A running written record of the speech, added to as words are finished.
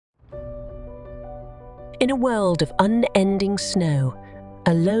In a world of unending snow,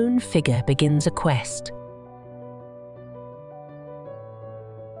 a lone figure begins a quest.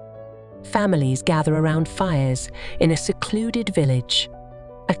 Families gather around fires in a secluded village.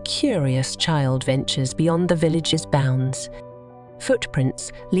 A curious child ventures beyond the village's bounds.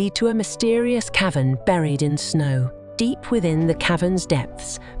 Footprints lead to a mysterious cavern buried in snow. Deep within the cavern's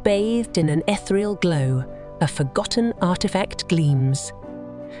depths, bathed in an ethereal glow, a forgotten artifact gleams.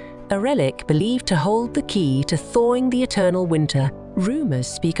 A relic believed to hold the key to thawing the eternal winter, rumors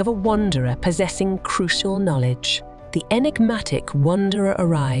speak of a wanderer possessing crucial knowledge. The enigmatic wanderer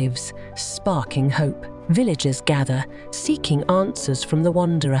arrives, sparking hope. Villagers gather, seeking answers from the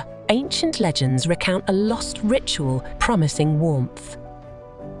wanderer. Ancient legends recount a lost ritual promising warmth.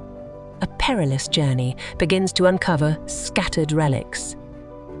 A perilous journey begins to uncover scattered relics.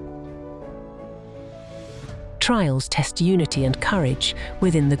 Trials test unity and courage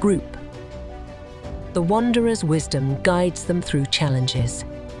within the group. The wanderer's wisdom guides them through challenges.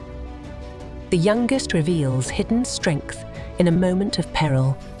 The youngest reveals hidden strength in a moment of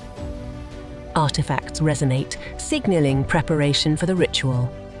peril. Artifacts resonate, signaling preparation for the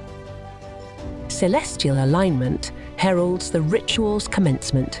ritual. Celestial alignment heralds the ritual's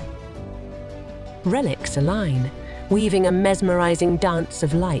commencement. Relics align, weaving a mesmerizing dance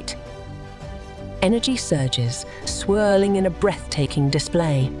of light. Energy surges, swirling in a breathtaking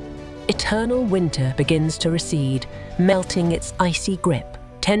display. Eternal winter begins to recede, melting its icy grip.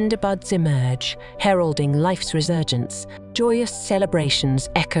 Tender buds emerge, heralding life's resurgence. Joyous celebrations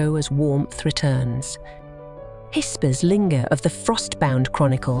echo as warmth returns. Whispers linger of the frost-bound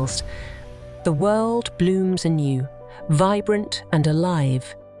chronicles. The world blooms anew, vibrant and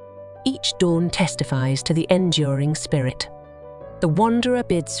alive. Each dawn testifies to the enduring spirit. The wanderer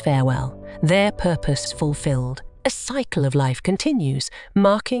bids farewell, their purpose fulfilled. A cycle of life continues,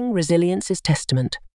 marking resilience's testament.